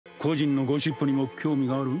個人のゴシップにも興味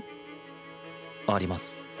がある？ありま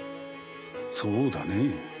す。そうだ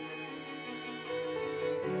ね。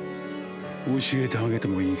教えてあげて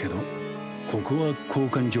もいいけど、ここは交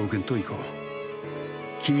換条件といこう。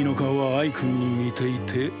君の顔は愛くんに似てい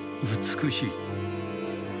て美しい。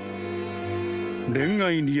恋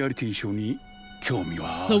愛リアリティショーに興味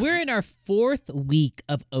はある。So we're in our 4th week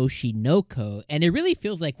of Oshi no Ko, and it really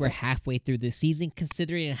feels like we're halfway through the season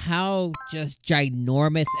considering how just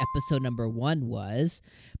ginormous episode number 1 was.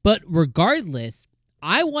 But regardless,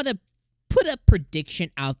 I want to put a prediction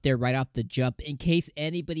out there right off the jump in case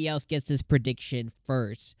anybody else gets this prediction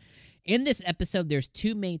first. In this episode, there's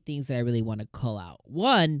 2 main things that I really want to call out.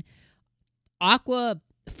 One, Aqua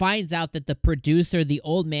finds out that the producer, the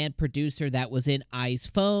old man producer that was in 𝐼's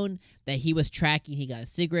phone, that he was tracking, he got a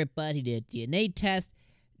cigarette butt, he did a DNA test,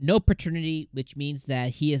 no paternity, which means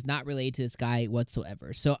that he is not related to this guy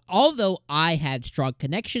whatsoever. So although I had strong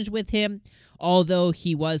connections with him, although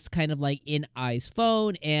he was kind of like in 𝐼's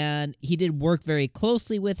phone and he did work very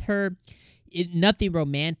closely with her, nothing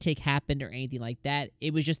romantic happened or anything like that.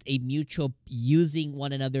 It was just a mutual using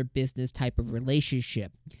one another business type of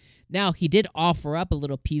relationship. Now, he did offer up a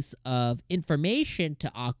little piece of information to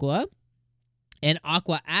Aqua, and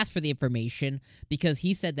Aqua asked for the information because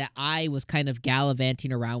he said that I was kind of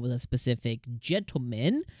gallivanting around with a specific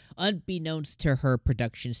gentleman, unbeknownst to her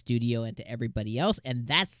production studio and to everybody else, and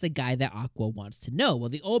that's the guy that Aqua wants to know. Well,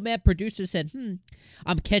 the old man producer said,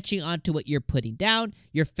 I'm catching on to what you're putting down.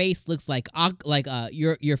 Your face looks like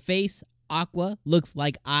your face, Aqua, looks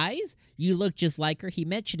like 𝐼's. You look just like her. He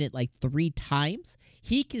mentioned it like 3 times.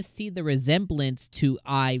 He can see the resemblance to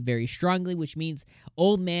𝐼 very strongly, which means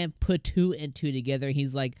old man put 2 and 2 together.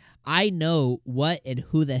 He's like, I know what and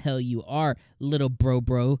who the hell you are, little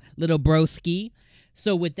little broski.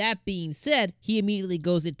 So with that being said, he immediately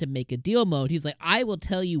goes into make a deal mode. He's like, I will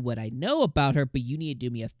tell you what I know about her, but you need to do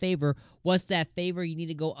me a favor. What's that favor? You need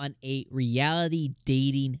to go on a reality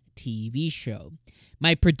dating TV show.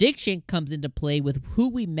 My prediction comes into play with who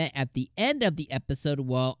we met at the end of the episode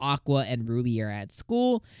while Aqua and Ruby are at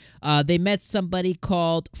school. They met somebody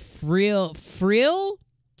called Frill?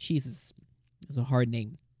 Jesus, that's a hard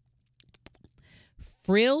name.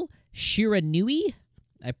 Frill Shiranui?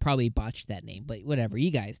 I probably botched that name, but whatever. You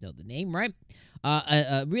guys know the name, right?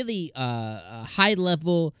 A really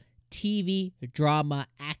high-level TV drama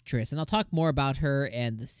actress. And I'll talk more about her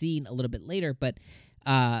and the scene a little bit later, but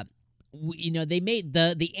they made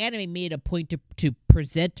the anime made a point to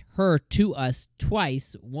present her to us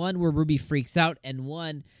twice. One where Ruby freaks out, and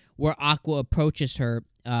one where Aqua approaches her,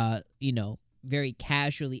 very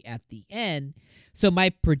casually at the end. So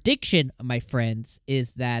my prediction, my friends,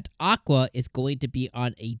 is that Aqua is going to be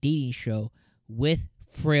on a dating show with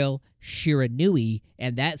Frill Shiranui,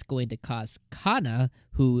 and that's going to cause Kana,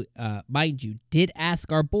 who, mind you, did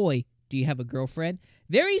ask our boy, do you have a girlfriend?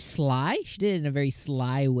 Very sly. She did it in a very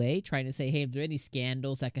sly way, trying to say, hey, is there any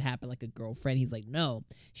scandals that could happen like a girlfriend? He's like, no.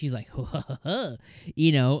 She's like, but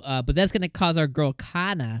that's going to cause our girl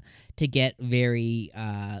Kana to get very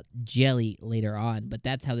jelly later on. But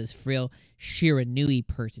that's how this Frill Shiranui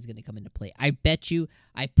person is going to come into play. I bet you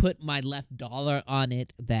I put my left dollar on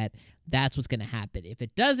it that that's what's going to happen. If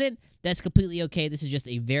it doesn't, that's completely okay. This is just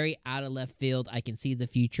a very out of left field, I can see the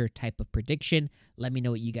future type of prediction. Let me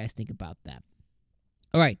know what you guys think about that.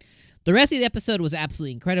 All right, the rest of the episode was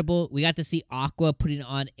absolutely incredible. We got to see Aqua putting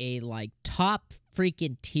on a top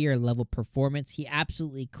freaking tier level performance. He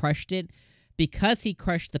absolutely crushed it. Because he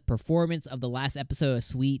crushed the performance of the last episode of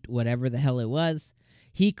Sweet, whatever the hell it was,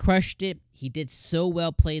 he crushed it. He did so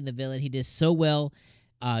well playing the villain. He did so well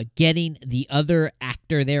getting the other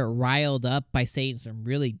actor there riled up by saying some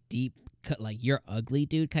really deep, you're ugly,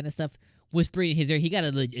 dude, kind of stuff, whispering in his ear. He got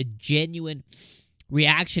a genuine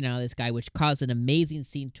reaction out of this guy, which caused an amazing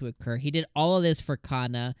scene to occur. He did all of this for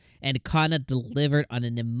Kana, and Kana delivered on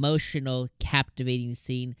an emotional, captivating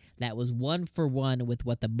scene that was 1 for 1 with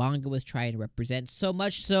what the manga was trying to represent. So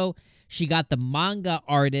much so, she got the manga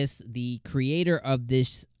artist, the creator of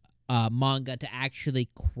this manga, to actually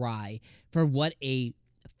cry for what a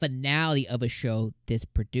finale of a show this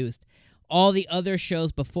produced. All the other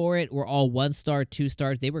shows before it were all 1-star, 2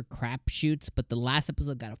 stars. They were crapshoots, but the last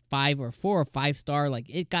episode got a 5 or 4 or 5 star.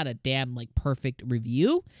 It got a damn perfect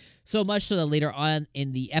review. So much so that later on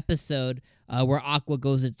in the episode, where Aqua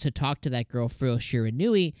goes to talk to that girl Frill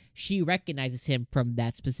Shiranui, she recognizes him from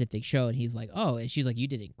that specific show, and he's like, oh, and she's like, you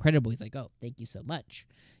did incredible. He's like, oh, thank you so much.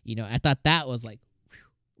 I thought that was whew.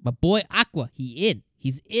 My boy Aqua,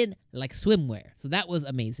 he's in like swimwear. So that was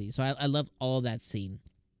amazing. So I loved all that scene.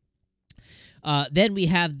 Then we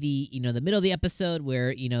have the the middle of the episode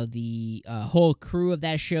where the whole crew of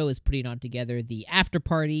that show is putting on together the after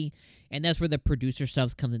party, and that's where the producer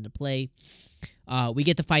stuff comes into play. We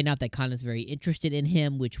get to find out that Kana's very interested in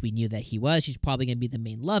him, which we knew that he was. She's probably going to be the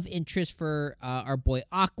main love interest for our boy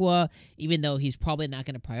Aqua, even though he's probably not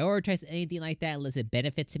going to prioritize anything like that unless it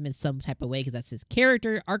benefits him in some type of way, because that's his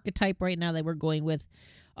character archetype right now that we're going with.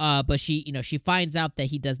 But she finds out that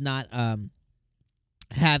he does not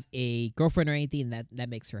have a girlfriend or anything, and that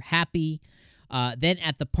makes her happy. Then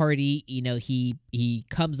at the party, he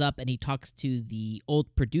comes up and he talks to the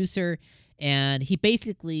old producer, and he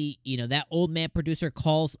basically, that old man producer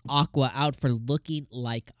calls Aqua out for looking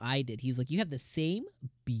like I did. He's like, you have the same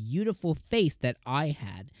beautiful face that I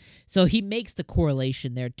had. So he makes the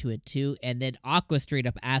correlation there to it too. And then Aqua straight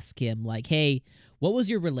up asks him like, hey, what was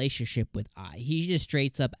your relationship with I? He just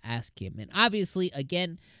straight up asks him. And obviously,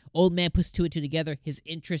 again, old man puts two and two together. His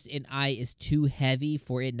interest in I is too heavy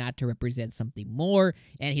for it not to represent something more.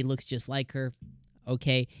 And he looks just like her.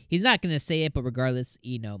 Okay. He's not going to say it, but regardless,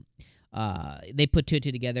 they put two and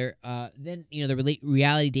two together. Then, the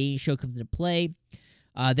reality dating show comes into play.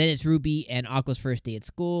 Then it's Ruby and Aqua's first day at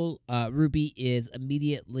school. Ruby is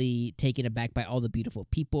immediately taken aback by all the beautiful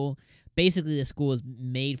people. Basically, the school is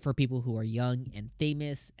made for people who are young and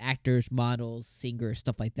famous, actors, models, singers,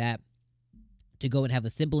 stuff like that, to go and have a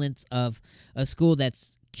semblance of a school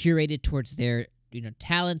that's curated towards their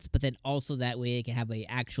talents, but then also that way they can have an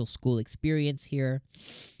actual school experience here.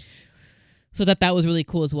 So that was really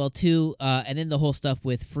cool as well too. And then the whole stuff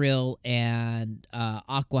with Frill and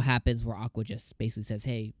Aqua happens, where Aqua just basically says,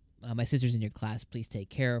 hey, my sister's in your class, please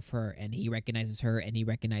take care of her. And he recognizes her, and she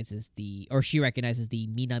recognizes the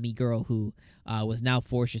Minami girl who was now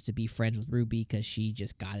forced just to be friends with Ruby because she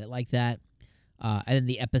just got it like that. And then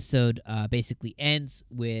the episode basically ends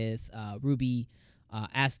with Ruby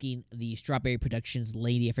asking the Strawberry Productions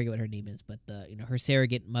lady, I forget what her name is, but her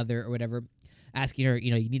surrogate mother or whatever, asking her,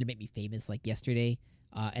 you need to make me famous like yesterday.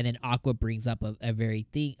 And then Aqua brings up a very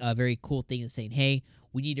cool thing, and saying, hey,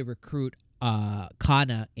 we need to recruit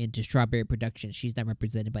Kana into Strawberry Productions. She's not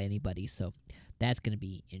represented by anybody, so that's going to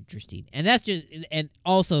be interesting. And that's just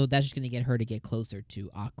going to get her to get closer to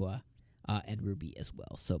Aqua and Ruby as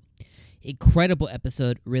well. So incredible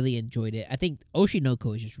episode. Really enjoyed it. I think Oshi no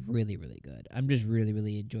Ko is just really, really good. I'm just really,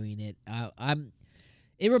 really enjoying it.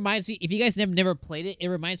 It reminds me, if you guys never played it, it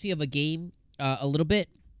reminds me of a game a little bit.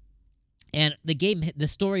 And the game, the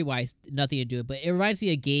story-wise, nothing to do with it, but it reminds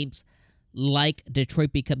me of games like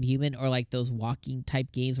Detroit Become Human, or like those walking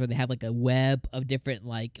type games where they have like a web of different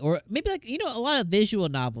or maybe a lot of visual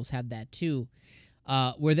novels have that too,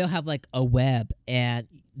 where they'll have like a web, and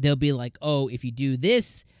they'll be like, oh, if you do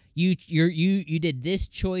this, you did this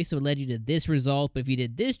choice, it would lead you to this result, but if you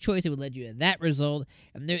did this choice, it would lead you to that result.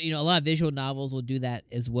 And there, a lot of visual novels will do that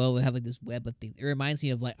as well. We'll have like this web of things. It reminds me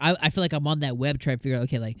of I feel like I'm on that web trying to figure out,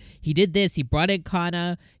 okay, he did this, he brought in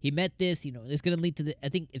Kana, he met this, it's gonna lead to I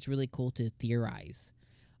think it's really cool to theorize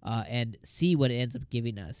and see what it ends up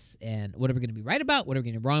giving us, and what are we gonna be right about, what are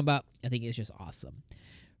we gonna be wrong about. I think it's just awesome.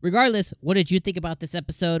 Regardless, what did you think about this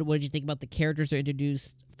episode? What did you think about the characters that are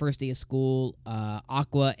introduced? First day of school,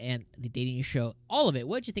 Aqua, and the dating show, all of it.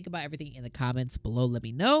 What did you think about everything in the comments below? Let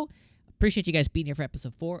me know. Appreciate you guys being here for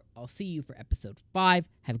episode 4. I'll see you for episode 5.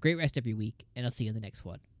 Have a great rest of your week, and I'll see you in the next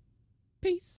one. Peace.